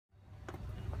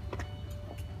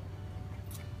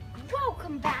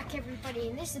Welcome back, everybody,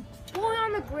 and this is Boy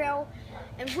on the Grill,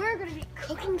 and we're going to be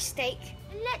cooking steak,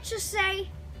 and let's just say,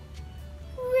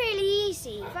 really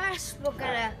easy. First, we're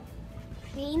going to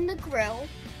clean the grill,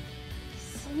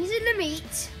 season the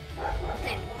meat,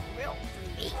 then grill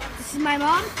the meat. This is my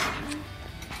mom.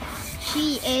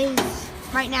 She is,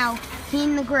 right now,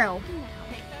 cleaning the grill.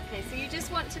 Okay, so you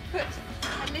just want to put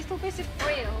a little bit of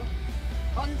oil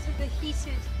onto the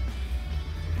heated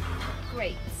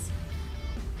grates.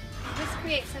 This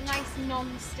creates a nice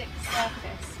non-stick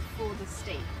surface for the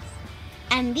steaks.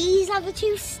 And these are the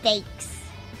two steaks.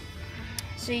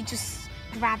 So you just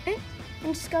grab it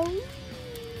and just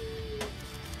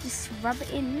rub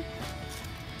it in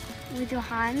with your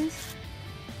hands.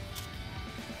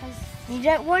 Because you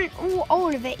don't want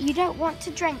all of it, you don't want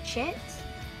to drench it.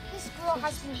 This grill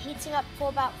has been heating up for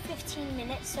about 15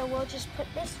 minutes, so we'll just put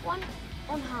this one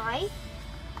on high.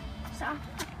 So,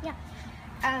 yeah.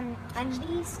 And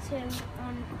these two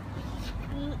on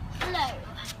low.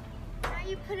 Now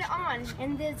you put it on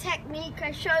in the technique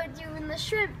I showed you in the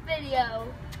shrimp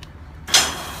video.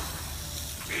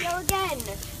 Go again.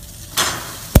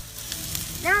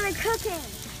 Now they're cooking.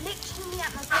 Literally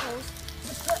at my coals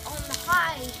to put on the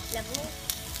high level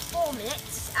 4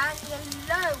 minutes and the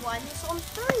low one is on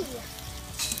 3.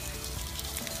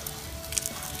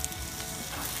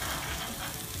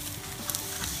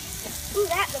 Ooh,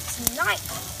 that looks nice.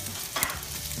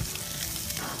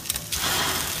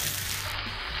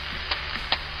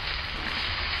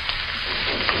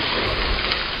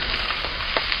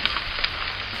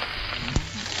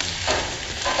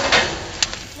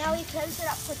 Now we close it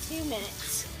up for 2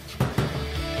 minutes.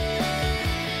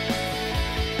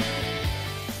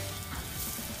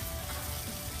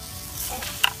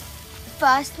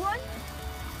 First one.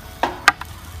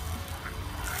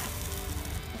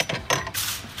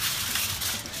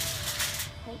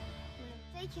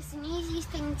 Steak is an easy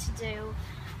thing to do.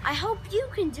 I hope you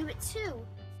can do it too.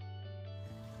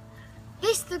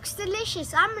 This looks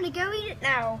delicious. I'm gonna go eat it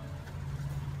now.